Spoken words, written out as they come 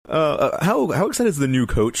How excited is the new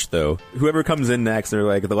coach, though? Whoever comes in next, they're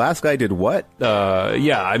like, the last guy did what?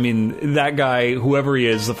 Yeah, I mean, that guy, whoever he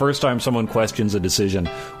is, the first time someone questions a decision,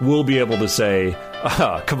 will be able to say,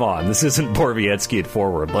 come on, this isn't Borowiecki at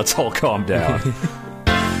forward. Let's all calm down.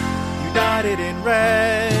 United in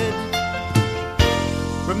red.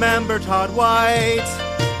 Remember Todd White.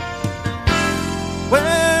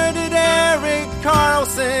 Where did Erik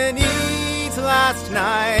Karlsson eat last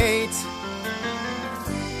night?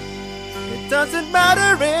 It doesn't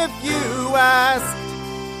matter if you asked.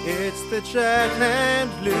 It's the Chet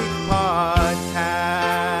and Luke podcast.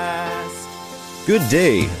 Good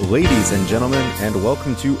day, ladies and gentlemen, and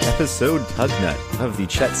welcome to episode Tugnut of the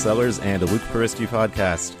Chet Sellers and Luke Peristy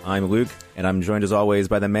podcast. I'm Luke, and I'm joined as always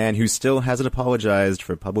by the man who still hasn't apologized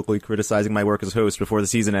for publicly criticizing my work as host before the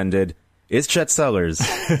season ended. It's Chet Sellers.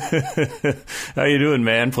 How you doing,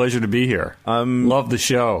 man? Pleasure to be here. Love the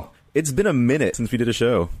show. It's been a minute since we did a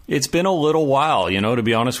show. It's been a little while, to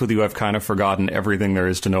be honest with you. I've kind of forgotten everything there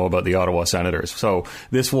is to know about the Ottawa Senators. So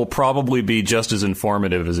this will probably be just as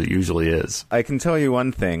informative as it usually is. I can tell you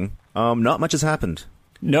one thing. Not much has happened.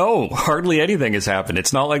 No, hardly anything has happened.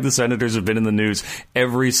 It's not like the Senators have been in the news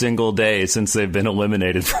every single day since they've been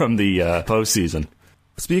eliminated from the postseason.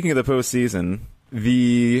 Speaking of the postseason,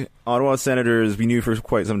 the Ottawa Senators, we knew for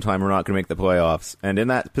quite some time, were not going to make the playoffs. And in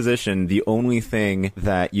that position, the only thing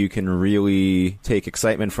that you can really take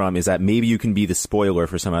excitement from is that maybe you can be the spoiler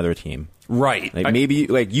for some other team. Right.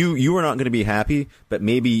 You are not going to be happy, but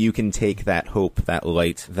maybe you can take that hope, that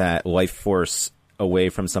light, that life force away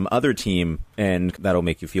from some other team, and that'll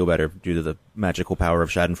make you feel better due to the magical power of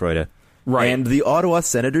Schadenfreude. Right. And the Ottawa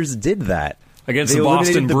Senators did that. Against the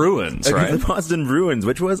Boston Bruins, right? Against the Boston Bruins,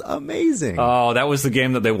 which was amazing. Oh, that was the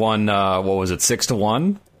game that they won,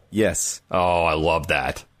 6-1? Yes. Oh, I love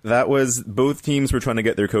that. That was, both teams were trying to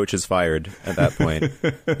get their coaches fired at that point.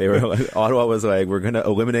 Ottawa was like, we're going to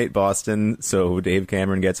eliminate Boston, so Dave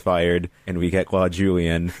Cameron gets fired, and we get Claude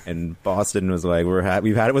Julien. And Boston was like,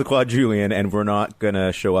 we've had it with Claude Julien, and we're not going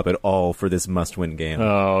to show up at all for this must-win game.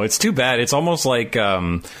 Oh, it's too bad. It's almost like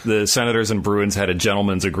the Senators and Bruins had a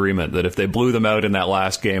gentleman's agreement that if they blew them out in that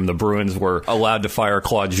last game, the Bruins were allowed to fire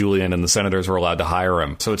Claude Julien, and the Senators were allowed to hire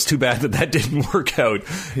him. So it's too bad that didn't work out.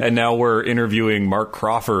 And now we're interviewing Mark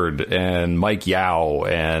Crawford and Mike Yao,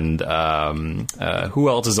 and who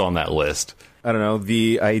else is on that list? I don't know,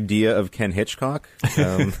 the idea of Ken Hitchcock.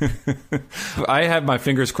 I have my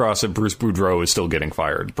fingers crossed that Bruce Boudreau is still getting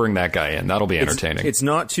fired. Bring that guy in. That'll be entertaining. It's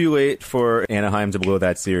not too late for Anaheim to blow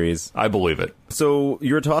that series. I believe it. So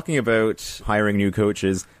you're talking about hiring new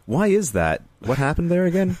coaches. Why is that? What happened there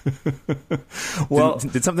again? Well,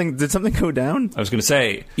 did something go down? I was going to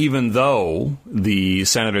say, even though the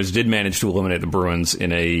Senators did manage to eliminate the Bruins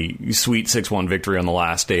in a sweet 6-1 victory on the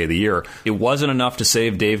last day of the year, it wasn't enough to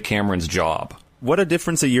save Dave Cameron's job. What a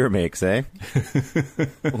difference a year makes, eh?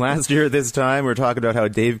 Last year at this time, we're talking about how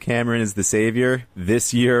Dave Cameron is the savior.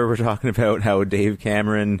 This year, we're talking about how Dave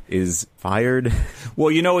Cameron is fired.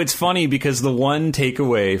 Well, it's funny because the one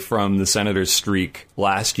takeaway from the Senators' streak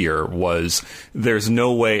last year was there's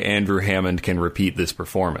no way Andrew Hammond can repeat this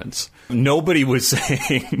performance. Nobody was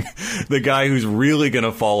saying the guy who's really going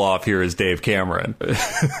to fall off here is Dave Cameron.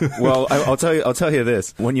 Well, I'll tell you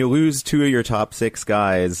this. When you lose two of your top six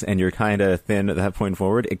guys and you're kind of thin at that point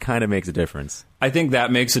forward, it kind of makes a difference. I think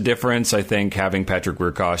that makes a difference. I think having Patrick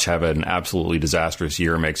Wirkosh have an absolutely disastrous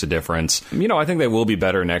year makes a difference. I think they will be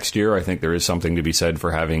better next year. I think there is something to be said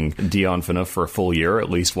for having Dion Phaneuf for a full year, at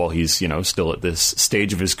least while he's, still at this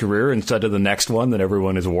stage of his career instead of the next one that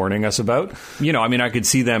everyone is warning us about. I could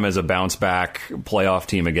see them as a bounce back playoff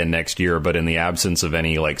team again next year, but in the absence of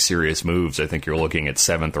any serious moves, I think you're looking at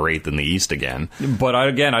 7th or 8th in the East again. But I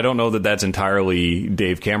don't know that that's entirely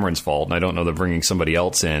Dave Cameron's fault, and I don't know that bringing somebody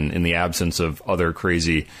else in the absence of other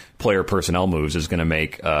crazy player personnel moves is going to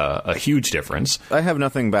make a huge difference. I have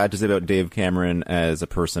nothing bad to say about Dave Cameron as a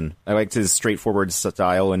person. I liked his straightforward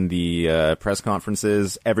style in the press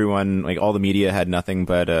conferences. Everyone, all the media, had nothing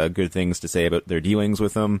but good things to say about their dealings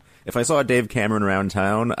with him. If I saw Dave Cameron around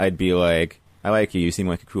town, I'd be like, I like you. You seem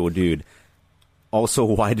like a cool dude. Also,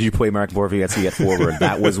 why did you play Mark Borowiecki at forward?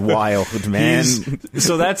 That was wild, man.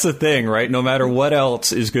 So that's the thing, right? No matter what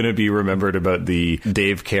else is going to be remembered about the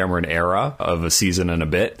Dave Cameron era of a season and a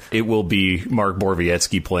bit, it will be Mark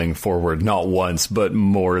Borowiecki playing forward not once, but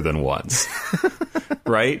more than once.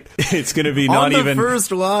 Right? It's going to be not even... On the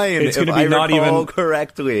first line, it's going to be not not even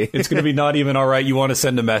correctly. It's going to be not even, all right, you want to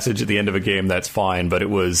send a message at the end of a game, that's fine, but it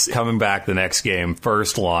was coming back the next game,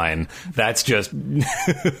 first line, that's just...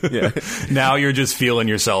 Yeah. Now you're just feeling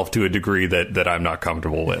yourself to a degree that I'm not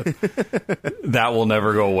comfortable with. That will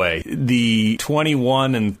never go away. The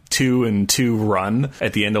 21-2 2-2 run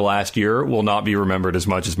at the end of last year will not be remembered as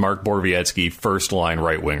much as Mark Borowiecki, first-line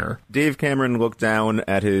right winger. Dave Cameron looked down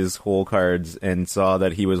at his hole cards and saw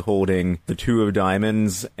that he was holding the 2 of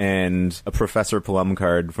diamonds and a Professor Plum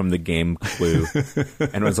card from the game Clue,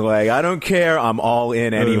 and was like, I don't care, I'm all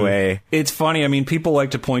in anyway. It's funny, I mean, people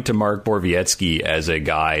like to point to Mark Borowiecki as a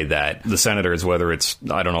guy that the Senators, whether it's,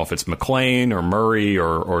 I don't know if it's McLean or Murray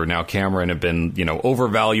or now Cameron, have been,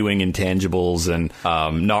 overvaluing intangibles and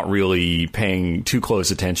not really paying too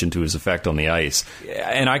close attention to his effect on the ice.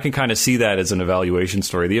 And I can kind of see that as an evaluation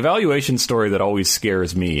story. The evaluation story that always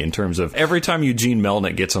scares me in terms of every time Eugene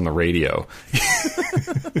Melnyk gets on the radio,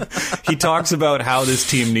 he talks about how this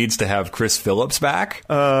team needs to have Chris Phillips back.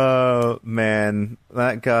 Oh, man.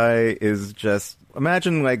 That guy is just...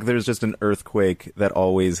 Imagine, there's just an earthquake that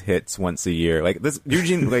always hits once a year.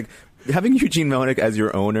 Having Eugene Melnyk as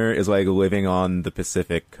your owner is like living on the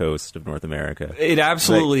Pacific coast of North America. It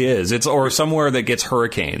absolutely is. Or somewhere that gets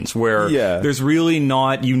hurricanes where there's really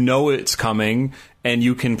not, it's coming and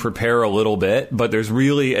you can prepare a little bit, but there's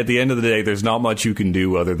really, at the end of the day, there's not much you can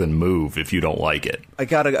do other than move if you don't like it.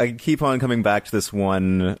 I keep on coming back to this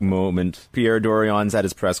one moment. Pierre Dorion's at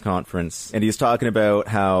his press conference, and he's talking about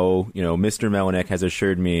how, Mr. Melnyk has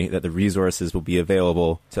assured me that the resources will be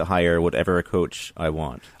available to hire whatever coach I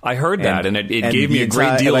want. I heard that, and it gave me a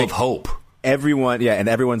great deal of hope.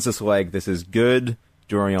 Everyone's just like, this is good.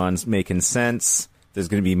 Dorion's making sense. There's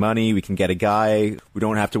going to be money. We can get a guy. We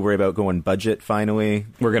don't have to worry about going budget, finally.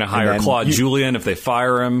 We're going to hire Claude Julien if they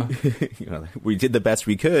fire him. We did the best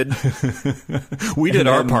we could. We did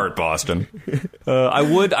our part, Boston. I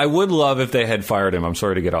would love if they had fired him. I'm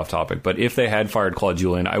sorry to get off topic, but if they had fired Claude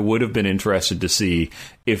Julien, I would have been interested to see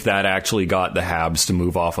if that actually got the Habs to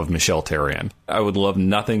move off of Michel Therrien. I would love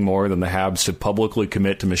nothing more than the Habs to publicly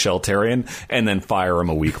commit to Michel Therrien and then fire him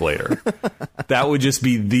a week later. That would just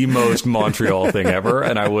be the most Montreal thing ever,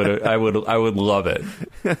 and I would love it.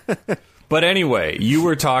 But anyway, you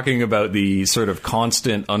were talking about the sort of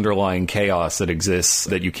constant underlying chaos that exists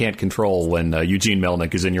that you can't control when Eugene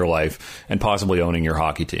Melnyk is in your life and possibly owning your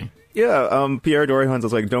hockey team. Yeah, Pierre Dorion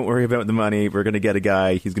was like, don't worry about the money. We're going to get a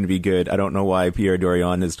guy. He's going to be good. I don't know why Pierre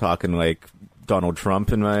Dorion is talking like Donald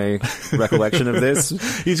Trump in my recollection of this.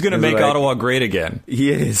 He's going to make Ottawa great again. He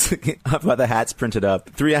is. I've got the hats printed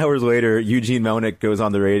up. 3 hours later, Eugene Melnyk goes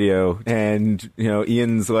on the radio, and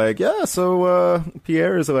Ian's like, yeah, so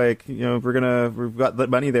Pierre is like, we've got the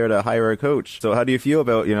money there to hire a coach. So how do you feel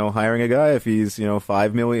about hiring a guy if he's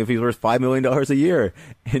 $5 million, if he's worth $5 million a year?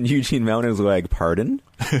 And Eugene Melnyk is like, pardon?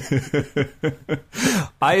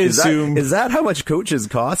 I assume is that how much coaches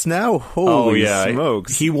cost now? Holy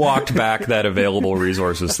smokes. He walked back that available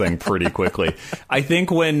resources thing pretty quickly. I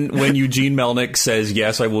think when Eugene Melnyk says,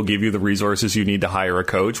 yes, I will give you the resources you need to hire a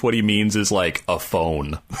coach, what he means is like a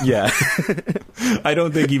phone. Yeah. I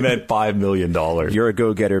don't think he meant $5 million. You're a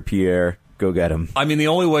go-getter, Pierre. Go get him. I mean, the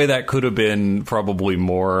only way that could have been probably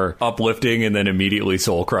more uplifting and then immediately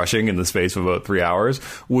soul-crushing in the space of about 3 hours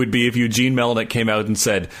would be if Eugene Melnyk came out and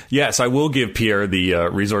said, yes, I will give Pierre the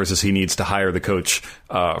resources he needs to hire the coach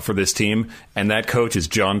for this team, and that coach is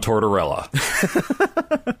John Tortorella.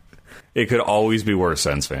 It could always be worse,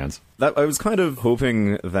 Sens fans. I was kind of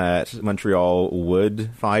hoping that Montreal would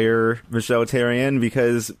fire Michel Therrien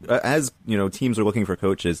because, as teams are looking for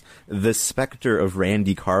coaches, the specter of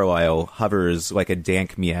Randy Carlyle hovers like a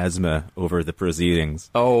dank miasma over the proceedings.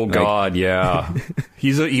 Oh God, yeah.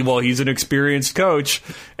 He's an experienced coach,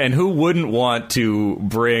 and who wouldn't want to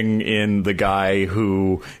bring in the guy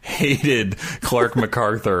who hated Clark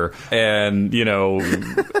MacArthur and Dion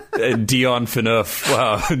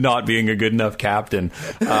Phaneuf not being a good enough captain?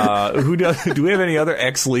 Do we have any other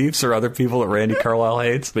ex-Leafs or other people that Randy Carlyle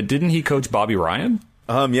hates? But didn't he coach Bobby Ryan?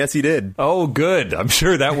 Yes, he did. Oh, good. I'm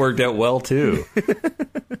sure that worked out well, too.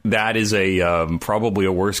 That is probably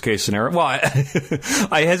a worst-case scenario. Well,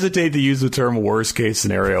 I hesitated to use the term worst-case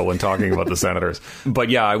scenario when talking about the Senators. But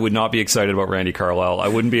yeah, I would not be excited about Randy Carlyle. I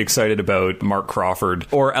wouldn't be excited about Mark Crawford.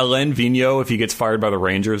 Or Alain Vigneault, if he gets fired by the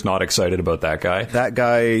Rangers, not excited about that guy. That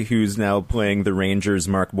guy who's now playing the Rangers'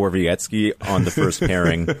 Mark Borowiecki on the first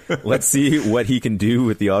pairing. Let's see what he can do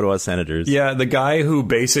with the Ottawa Senators. Yeah, the guy who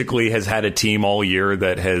basically has had a team all year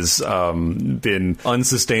that has been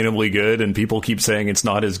unsustainably good, and people keep saying it's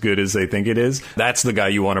not as good as they think it is. That's the guy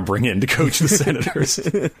you want to bring in to coach the Senators.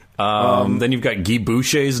 Then you've got Guy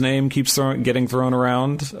Boucher's name keeps getting thrown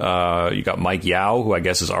around. You got Mike Yao, who I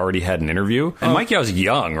guess has already had an interview. And Mike Yao's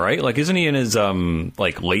young, right? Like, isn't he in his late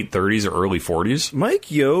 30s or early 40s? Mike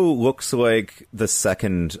Yeo looks like the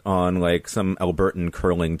second on some Albertan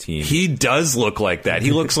curling team. He does look like that.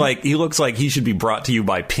 He looks like he should be brought to you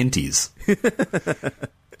by Pinty's.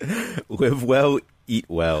 Live well, eat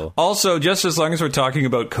well. Also, just as long as we're talking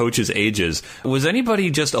about coaches' ages, was anybody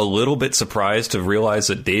just a little bit surprised to realize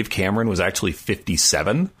that Dave Cameron was actually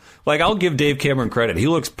 57? Like, I'll give Dave Cameron credit. He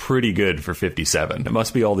looks pretty good for 57. It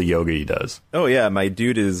must be all the yoga he does. Oh, yeah, my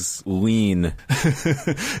dude is lean.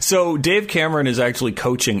 So, Dave Cameron is actually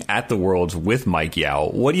coaching at the Worlds with Mike Yao.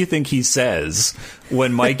 What do you think he says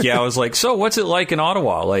when Mike Yao is like, so what's it like in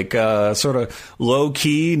Ottawa? Like, sort of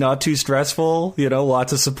low-key, not too stressful,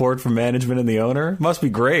 lots of support from management and the owner? Must be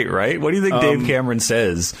great, right? What do you think Dave Cameron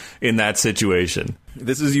says in that situation?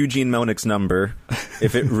 This is Eugene Melnyk's number.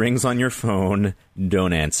 If it rings on your phone,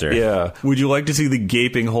 don't answer. Yeah. Would you like to see the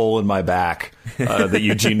gaping hole in my back that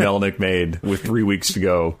Eugene Melnyk made with 3 weeks to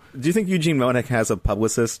go? Do you think Eugene Melnyk has a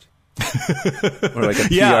publicist? Or like a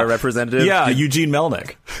PR representative? Yeah, Eugene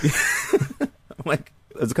Melnyk.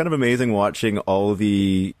 It's kind of amazing watching all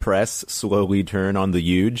the press slowly turn on the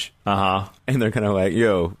Huge. Uh-huh. And they're kind of like,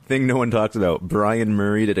 yo, thing no one talks about. Brian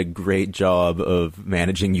Murray did a great job of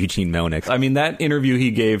managing Eugene Melnyk. I mean, that interview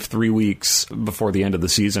he gave 3 weeks before the end of the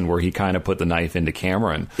season where he kind of put the knife into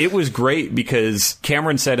Cameron. It was great because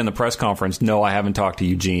Cameron said in the press conference, no, I haven't talked to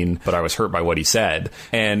Eugene, but I was hurt by what he said.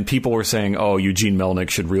 And people were saying, oh, Eugene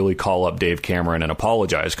Melnyk should really call up Dave Cameron and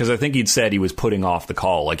apologize. Because I think he'd said he was putting off the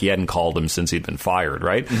call. Like, he hadn't called him since he'd been fired,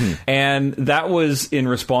 right? Mm-hmm. And that was in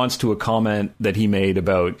response to a comment that he made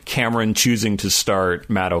about Cameron choosing to start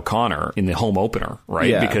Matt O'Connor in the home opener, right?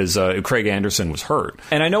 Yeah. Because Craig Anderson was hurt.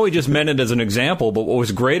 And I know he just meant it as an example, but what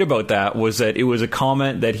was great about that was that it was a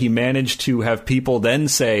comment that he managed to have people then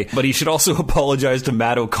say, but he should also apologize to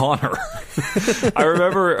Matt O'Connor. I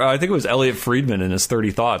remember, I think it was Elliot Friedman in his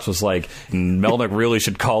 30 Thoughts was like, Melnyk really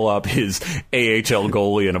should call up his AHL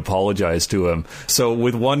goalie and apologize to him. So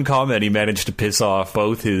with one comment, he managed to piss off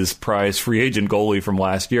both his prize free agent goalie from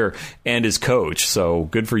last year and his coach. So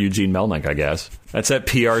good for Eugene Melnyk, I guess. That's that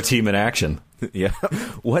PR team in action. Yeah.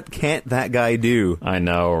 What can't that guy do? I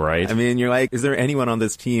know, right? I mean, you're like, is there anyone on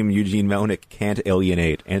this team Eugene Melnyk can't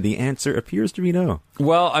alienate? And the answer appears to be no.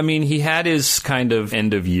 Well, I mean, he had his kind of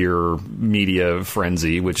end-of-year media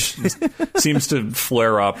frenzy, which seems to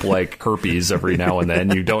flare up like herpes every now and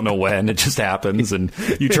then. You don't know when. It just happens, and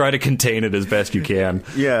you try to contain it as best you can.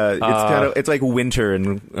 Yeah, it's like winter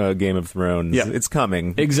in Game of Thrones. Yeah. It's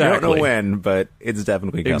coming. Exactly. You don't know when, but it's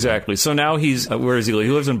definitely coming. Exactly. So now he's, where is he? He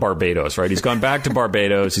lives in Barbados, right? He's gone back to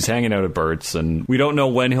Barbados. He's hanging out at Bert's, and we don't know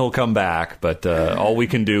when he'll come back, but all we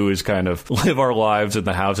can do is kind of live our lives in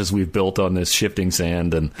the houses we've built on this shifting sand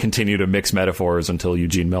and continue to mix metaphors until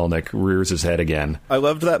Eugene Melnyk rears his head again. I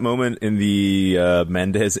loved that moment in the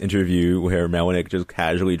Mendez interview where Melnyk just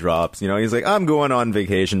casually drops, he's like, I'm going on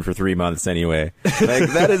vacation for 3 months anyway. Like,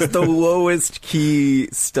 that is the lowest key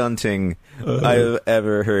stunting I've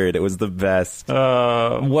ever heard. It was the best.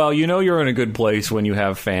 Well, you're in a good place when you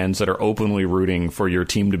have fans that are openly rooting for your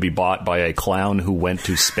team to be bought by a clown who went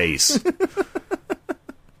to space.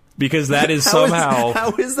 Because that is somehow...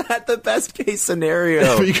 How is that the best case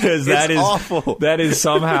scenario? Because that is awful. That is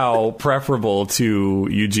somehow preferable to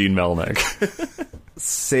Eugene Melnyk.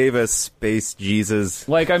 Save us, space Jesus.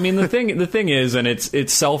 Like, I mean, the thing is, and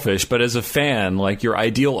it's selfish, but as a fan, like, your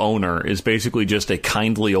ideal owner is basically just a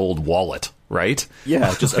kindly old wallet, right?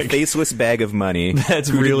 Yeah, just like, a faceless bag of money.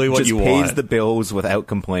 That's really what you want. Just pays the bills without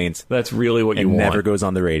complaints. That's really what you want. And never goes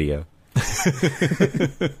on the radio.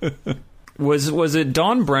 Was it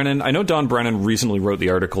Don Brennan? I know Don Brennan recently wrote the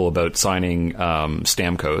article about signing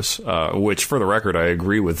Stamkos, which, for the record, I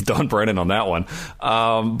agree with Don Brennan on that one.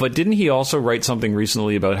 But didn't he also write something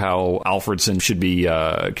recently about how Alfredsson should be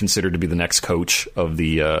considered to be the next coach of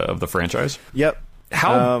the franchise? Yep.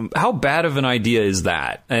 How bad of an idea is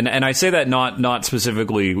that? And I say that not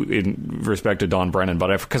specifically in respect to Don Brennan,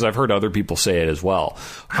 but because I've heard other people say it as well.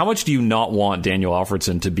 How much do you not want Daniel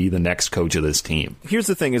Alfredsson to be the next coach of this team? Here's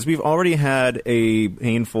the thing: is we've already had a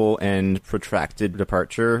painful and protracted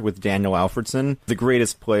departure with Daniel Alfredsson, the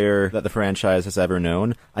greatest player that the franchise has ever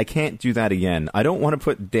known. I can't do that again. I don't want to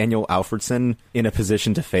put Daniel Alfredsson in a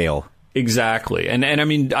position to fail. Exactly. And I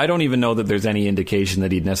mean, I don't even know that there's any indication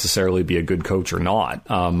that he'd necessarily be a good coach or not.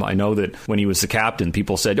 I know that when he was the captain,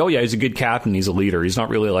 people said, oh, yeah, he's a good captain. He's a leader. He's not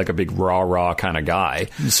really like a big rah-rah kind of guy.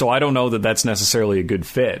 So I don't know that that's necessarily a good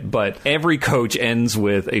fit. But every coach ends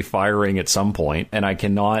with a firing at some point, and I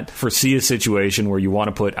cannot foresee a situation where you want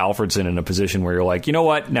to put Alfredsson in a position where you're like, you know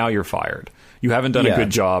what? Now you're fired. You haven't done a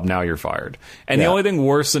good job, now you're fired. And the only thing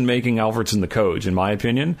worse than making Alfredsson the coach, in my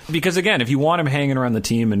opinion, because again, if you want him hanging around the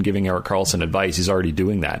team and giving Erik Karlsson advice, he's already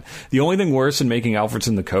doing that. The only thing worse than making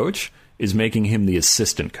Alfredsson the coach is making him the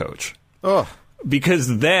assistant coach. Oh.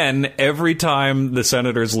 Because then every time the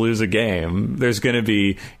Senators lose a game, there's going to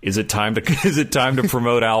be, is it time to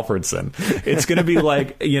promote Alfredsson? It's going to be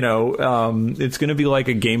like, it's going to be like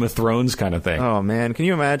a Game of Thrones kind of thing. Oh man, can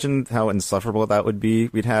you imagine how insufferable that would be?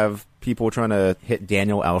 We'd have people trying to hit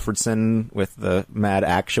Daniel Alfredsson with the mad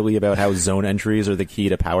actually about how zone entries are the key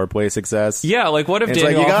to power play success. Yeah, like what if it's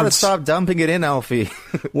Daniel like, you gotta stop dumping it in, Alfie.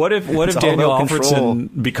 What if Daniel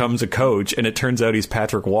Alfredsson becomes a coach and it turns out he's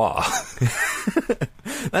Patrick Waugh?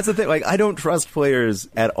 That's the thing. Like, I don't trust players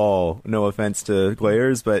at all. No offense to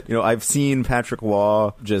players, but I've seen Patrick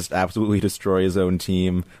Waugh just absolutely destroy his own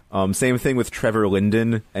team. Same thing with Trevor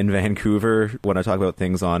Linden in Vancouver. When I talk about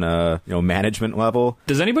things on a management level,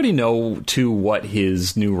 does anybody know too what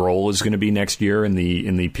his new role is going to be next year in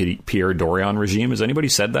the Pierre Dorion regime? Has anybody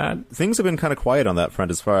said that? Things have been kind of quiet on that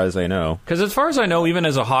front, as far as I know. Because as far as I know, even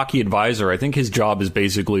as a hockey advisor, I think his job is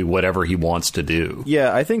basically whatever he wants to do.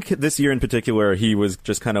 Yeah, I think this year in particular, he was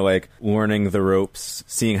just kind of like learning the ropes,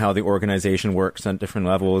 seeing how the organization works on different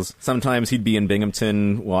levels. Sometimes he'd be in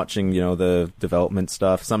Binghamton watching, the development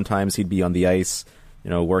stuff. Sometimes he'd be on the ice,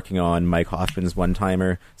 working on Mike Hoffman's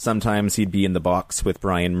one-timer. Sometimes he'd be in the box with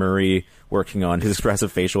Brian Murray, working on his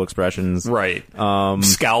expressive facial expressions. Right.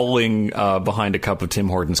 Scowling behind a cup of Tim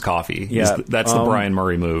Hortons coffee. Yeah. That's the Brian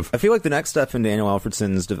Murray move. I feel like the next step in Daniel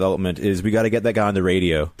Alfredsson's development is we got to get that guy on the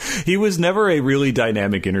radio. He was never a really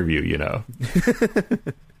dynamic interview,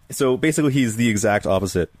 So basically he's the exact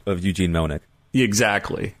opposite of Eugene Melnyk.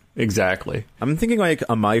 Exactly. I'm thinking like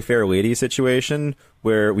a My Fair Lady situation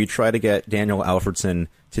where we try to get Daniel Alfredsson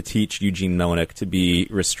to teach Eugene Melnyk to be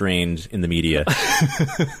restrained in the media.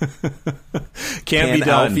 Can be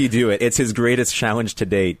done. Alfie do it? It's his greatest challenge to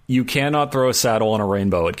date. You cannot throw a saddle on a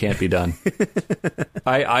rainbow. It can't be done.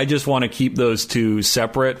 I just want to keep those two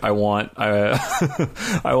separate. I want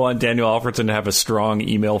Daniel Alfredsson to have a strong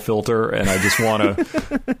email filter, and I just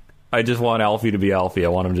want Alfie to be Alfie. I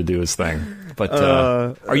want him to do his thing. But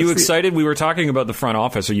are you excited? We were talking about the front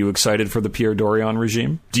office. Are you excited for the Pierre Dorion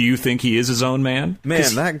regime? Do you think he is his own man?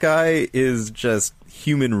 Man, that guy is just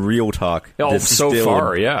human real talk. Oh, so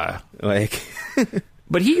far, yeah. Like...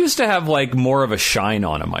 But he used to have, like, more of a shine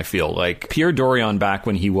on him, I feel. Like, Pierre Dorion, back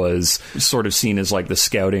when he was sort of seen as, like, the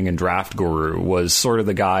scouting and draft guru, was sort of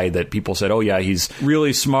the guy that people said, oh, yeah, he's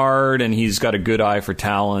really smart and he's got a good eye for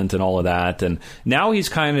talent and all of that. And now he's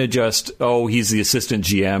kind of just, oh, he's the assistant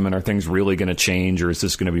GM, and are things really going to change, or is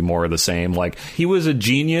this going to be more of the same? Like, he was a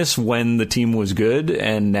genius when the team was good,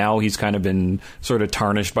 and now he's kind of been sort of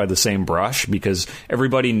tarnished by the same brush, because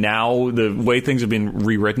everybody now, the way things have been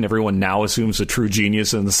rewritten, everyone now assumes the true genius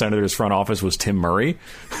in the Senators front office was Tim Murray.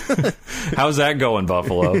 How's that going,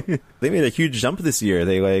 Buffalo? They made a huge jump this year.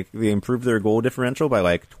 They improved their goal differential by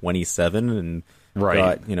like 27 and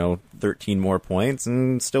got 13 more points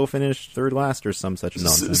and still finished third last or some such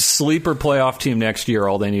nonsense. Sleeper playoff team next year.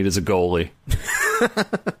 All they need is a goalie.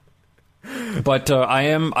 But I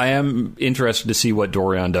am interested to see what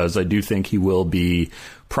Dorion does. I do think he will be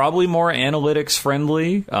probably more analytics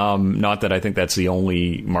friendly. Not that I think that's the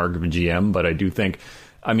only mark of a GM, but I do think,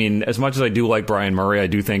 I mean, as much as I do like Brian Murray, I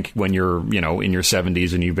do think when you're, in your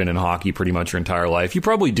 70s and you've been in hockey pretty much your entire life, you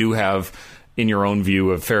probably do have, in your own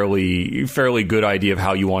view, a fairly good idea of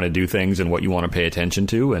how you want to do things and what you want to pay attention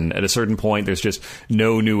to. And at a certain point, there's just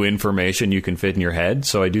no new information you can fit in your head.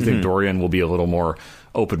 So I do think Dorion will be a little more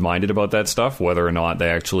open-minded about that stuff, whether or not they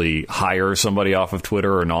actually hire somebody off of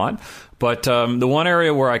Twitter or not. But the one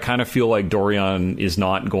area where I kind of feel like Dorion is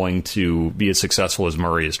not going to be as successful as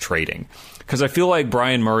Murray is trading. Because I feel like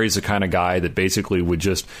Brian Murray's the kind of guy that basically would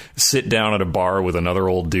just sit down at a bar with another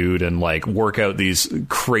old dude and like work out these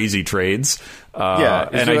crazy trades.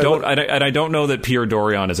 And I don't know that Pierre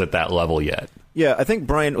Dorion is at that level yet. Yeah, I think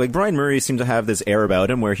Brian Murray seemed to have this air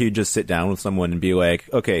about him where he'd just sit down with someone and be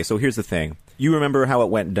like, okay, so here's the thing. You remember how it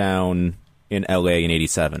went down in LA in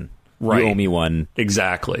 87? Right. You owe me one.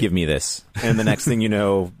 Exactly. Give me this. And the next thing you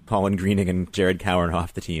know, Colin Greening and Jared Cowan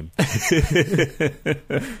off the team.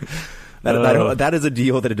 That is a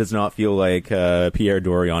deal that it does not feel like Pierre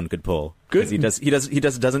Dorion could pull. Good. He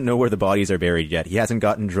doesn't know where the bodies are buried yet. He hasn't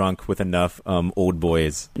gotten drunk with enough old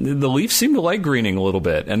boys. The Leafs seem to like Greening a little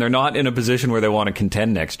bit, and they're not in a position where they want to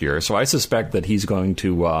contend next year. So I suspect that he's going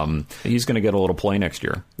to get a little play next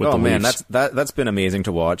year with the Leafs. That's been amazing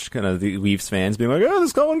to watch. Kind of the Leafs fans being like, "Oh,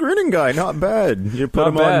 this Colin Greening guy, not bad. You put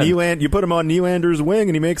him on Nylander's wing,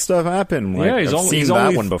 and he makes stuff happen." Like, I've seen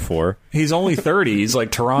that one before. He's only 30. He's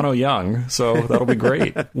like Toronto young, so that'll be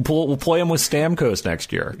great. We'll play him with Stamkos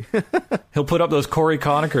next year. He'll put up those Corey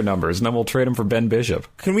Conacher numbers, and then we'll trade him for Ben Bishop.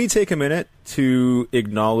 Can we take a minute to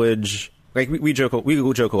acknowledge Like we joke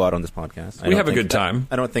a lot on this podcast. We have a good time.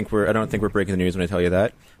 I don't think we're breaking the news when I tell you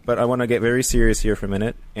that. But I want to get very serious here for a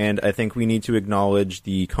minute, and I think we need to acknowledge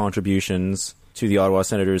the contributions to the Ottawa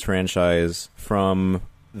Senators franchise from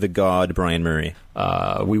the god Brian Murray.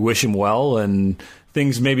 We wish him well, and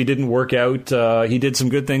things maybe didn't work out. He did some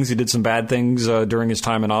good things. He did some bad things during his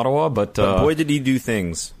time in Ottawa, but boy, did he do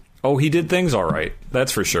things. Oh, he did things all right.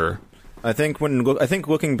 That's for sure. I think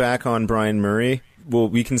looking back on Brian Murray, well,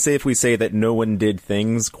 we can safely say that no one did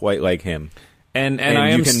things quite like him. And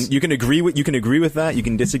you can agree with that, you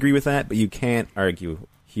can disagree with that, but you can't argue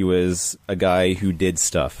he was a guy who did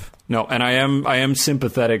stuff. No, and I am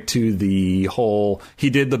sympathetic to the whole he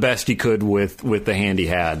did the best he could with the hand he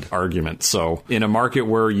had argument. So in a market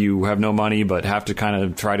where you have no money but have to kind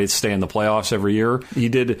of try to stay in the playoffs every year, he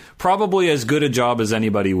did probably as good a job as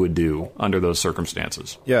anybody would do under those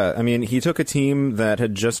circumstances. Yeah, I mean, he took a team that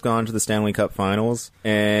had just gone to the Stanley Cup Finals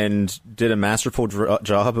and did a masterful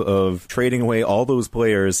job of trading away all those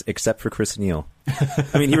players except for Chris Neil.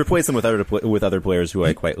 I mean, he replaced them with other players who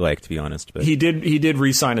I quite like, to be honest. But he did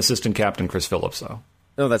re-sign assistant captain Chris Phillips, though.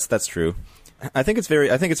 No, that's true. I think it's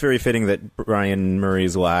very fitting that Brian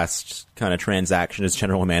Murray's last kind of transaction as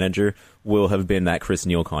general manager will have been that Chris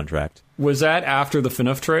Neil contract. Was that after the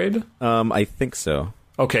Phaneuf trade? I think so.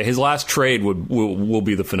 Okay, his last trade will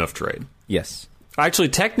be the Phaneuf trade. Yes. Actually,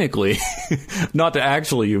 technically, not to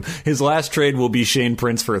actually you, his last trade will be Shane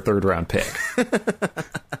Prince for a third-round pick.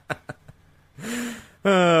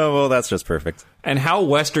 Well, that's just perfect. And how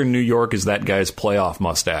Western New York is that guy's playoff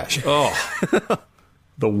mustache? Oh,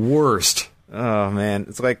 the worst. Oh man,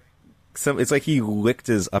 it's like he licked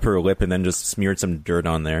his upper lip and then just smeared some dirt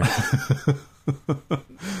on there.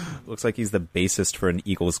 Looks like he's the bassist for an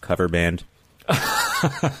Eagles cover band.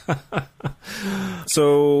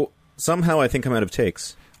 So somehow I think I'm out of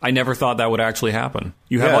takes. I never thought that would actually happen.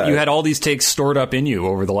 You had all these takes stored up in you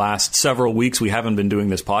over the last several weeks. We haven't been doing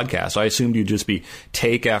this podcast. I assumed you'd just be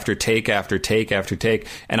take after take after take after take,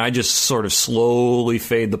 and I just sort of slowly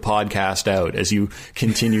fade the podcast out as you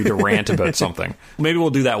continue to rant about something. Maybe we'll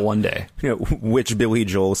do that one day. You know, which Billy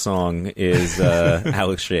Joel song is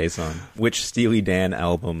Alex Shea's song? Which Steely Dan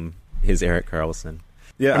album is Eric Carlson?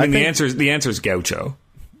 Yeah, I mean, the answer is Gaucho,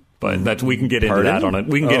 but that we can get into that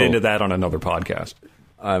into that on another podcast.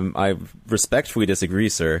 I respectfully disagree,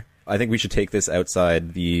 sir. I think we should take this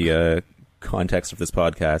outside the context of this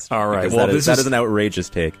podcast. All right. Well, that is an outrageous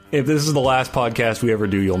take. If this is the last podcast we ever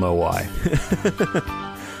do, you'll know why.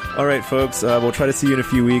 All right, folks. We'll try to see you in a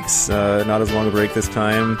few weeks. Not as long a break this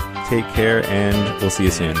time. Take care, and we'll see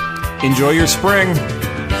you soon. Enjoy your spring.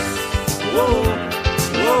 Whoa,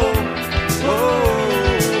 whoa, whoa,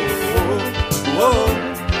 whoa, whoa.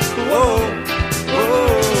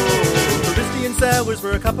 Sellers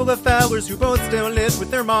were a couple of fellers who both still live with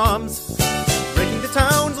their moms. Breaking the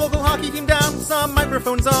town's local hockey team down with some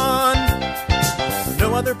microphones on.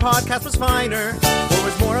 No other podcast was finer, or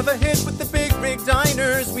was more of a hit with the big rig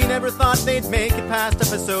diners. We never thought they'd make it past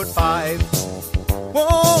episode 5.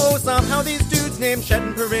 Whoa, somehow these dudes named Chet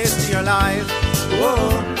and Peristy are live.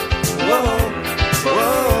 Whoa, whoa,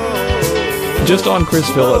 whoa. Just on Chris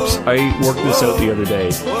Phillips, I worked this out the other day.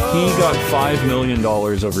 He got $5 million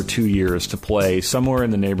over 2 years to play somewhere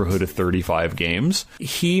in the neighborhood of 35 games.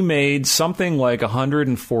 He made something like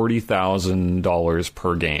 $140,000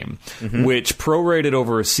 per game, which prorated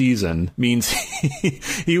over a season means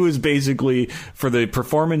he was basically, for the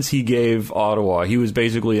performance he gave Ottawa, he was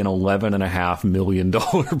basically an $11.5 million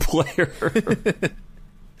player.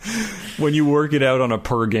 When you work it out on a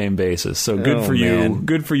per game basis. So good for you. Man.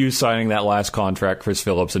 Good for you signing that last contract, Chris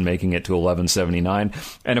Phillips, and making it to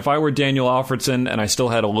 $11.79. And if I were Daniel Alfredsson and I still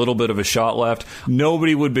had a little bit of a shot left,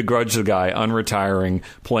 nobody would begrudge the guy unretiring,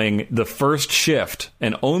 playing the first shift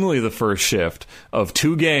and only the first shift of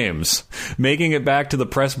 2 games, making it back to the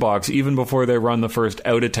press box even before they run the first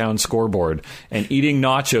out-of-town scoreboard, and eating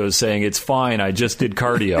nachos saying, "It's fine, I just did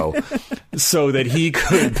cardio," so that he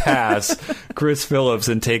could pass Chris Phillips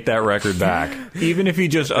and take that record back. Even if he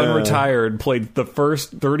just unretired, played the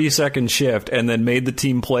first 30-second shift, and then made the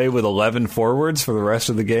team play with 11 forwards for the rest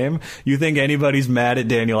of the game. You think anybody's mad at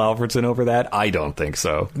Daniel Alfredsson over that? I don't think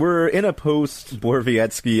so. We're in a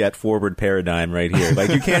post-Borvietsky at forward paradigm right here. Like,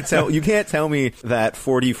 you can't tell me that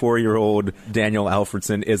 44-year-old Daniel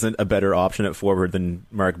Alfredsson isn't a better option at forward than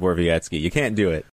Mark Borvietsky. You can't do it.